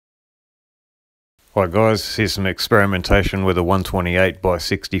Hi guys, here's some experimentation with a 128 by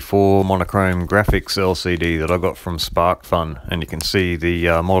 64 monochrome graphics LCD that I got from SparkFun, and you can see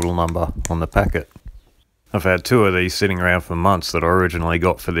the model number on the packet. I've had two of these sitting around for months that I originally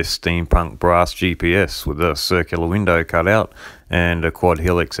got for this steampunk brass GPS with a circular window cut out and a quad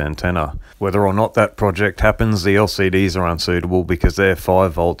helix antenna. Whether or not that project happens, the LCDs are unsuitable because they're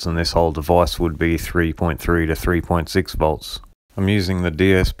 5 volts and this whole device would be 3.3 to 3.6 volts. I'm using the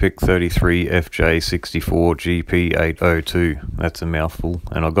DS-PIC33FJ64GP802, that's a mouthful,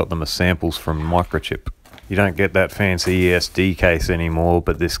 and I got them as samples from Microchip. You don't get that fancy ESD case anymore,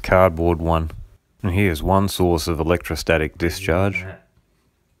 but this cardboard one. And here's one source of electrostatic discharge.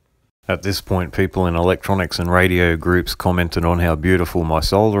 At this point, people in electronics and radio groups commented on how beautiful my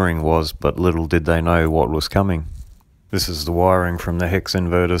soldering was, but little did they know what was coming. This is the wiring from the hex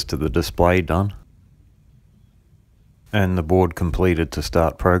inverters to the display done, and the board completed to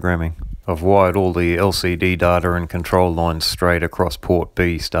start programming. I've wired all the LCD data and control lines straight across port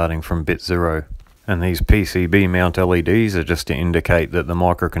B starting from bit 0. And these PCB mount LEDs are just to indicate that the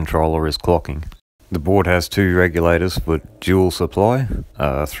microcontroller is clocking. The board has 2 regulators for dual supply,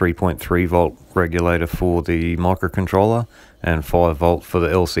 a 3.3 volt regulator for the microcontroller and 5 volt for the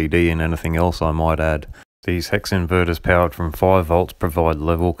LCD and anything else I might add. These hex inverters powered from 5 volts provide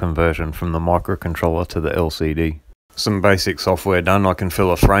level conversion from the microcontroller to the LCD. Some basic software done, I can fill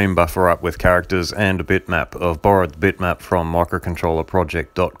a frame buffer up with characters and a bitmap. I've borrowed the bitmap from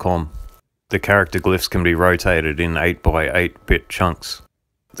microcontrollerproject.com. The character glyphs can be rotated in 8x8 bit chunks.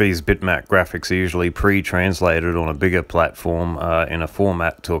 These bitmap graphics are usually pre-translated on a bigger platform in a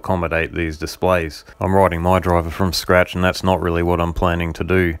format to accommodate these displays. I'm writing my driver from scratch, and that's not really what I'm planning to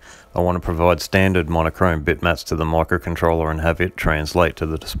do. I want to provide standard monochrome bitmaps to the microcontroller and have it translate to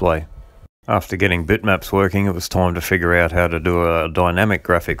the display. After getting bitmaps working, it was time to figure out how to do a dynamic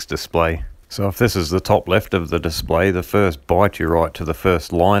graphics display. So if this is the top left of the display, the first byte you write to the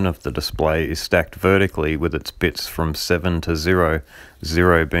first line of the display is stacked vertically with its bits from 7 to 0,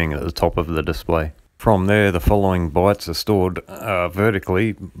 0 being at the top of the display. From there, the following bytes are stored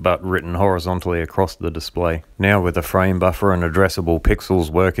vertically, but written horizontally across the display. Now with the frame buffer and addressable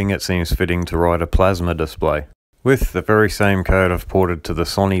pixels working, it seems fitting to write a plasma display. With the very same code I've ported to the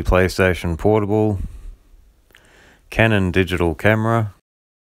Sony PlayStation Portable, Canon digital camera,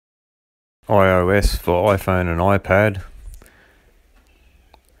 iOS for iPhone and iPad,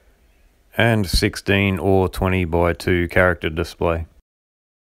 and 16 or 20 by 2 character display.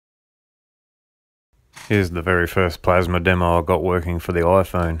 Here's the very first plasma demo I got working for the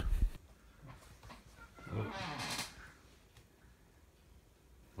iPhone.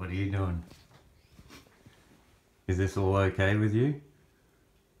 What are you doing? Is this all okay with you?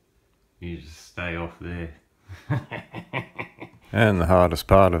 You just stay off there. And the hardest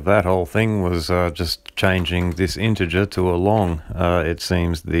part of that whole thing was just changing this integer to a long. It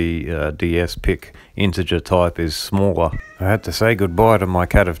seems the DS-PIC integer type is smaller. I had to say goodbye to my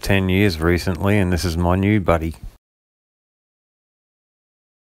cat of 10 years recently, and this is my new buddy.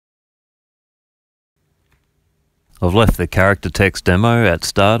 I've left the character text demo at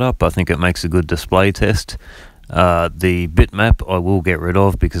startup. I think it makes a good display test. The bitmap I will get rid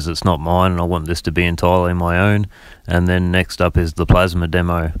of because it's not mine and I want this to be entirely my own. And then next up is the plasma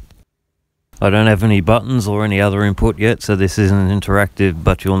demo. I don't have any buttons or any other input yet, so this isn't interactive,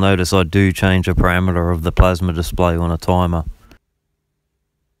 but you'll notice I do change a parameter of the plasma display on a timer.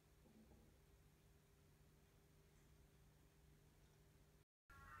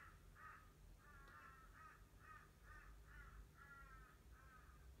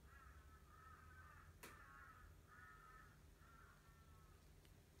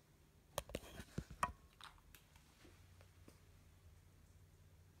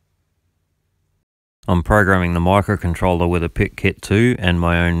 I'm programming the microcontroller with a PIC Kit 2 and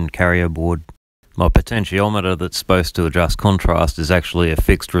my own carrier board. My potentiometer that's supposed to adjust contrast is actually a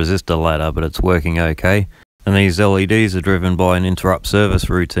fixed resistor ladder, but it's working okay. And these LEDs are driven by an interrupt service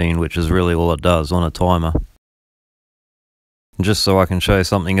routine, which is really all it does on a timer. Just so I can show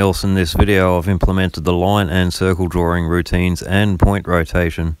something else in this video, I've implemented the line and circle drawing routines and point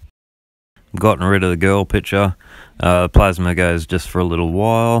rotation. I've gotten rid of the girl picture. Plasma goes just for a little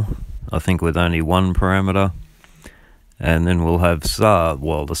while, I think with only one parameter, and then we'll have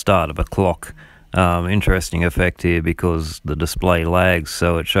the start of a clock. Interesting effect here because the display lags,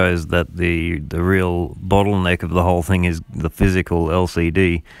 so it shows that the real bottleneck of the whole thing is the physical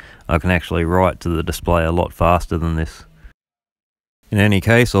LCD. I can actually write to the display a lot faster than this. In any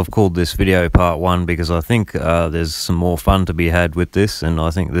case, I've called this video part 1 because I think there's some more fun to be had with this, and I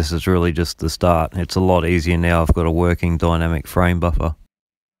think this is really just the start. It's a lot easier now I've got a working dynamic frame buffer.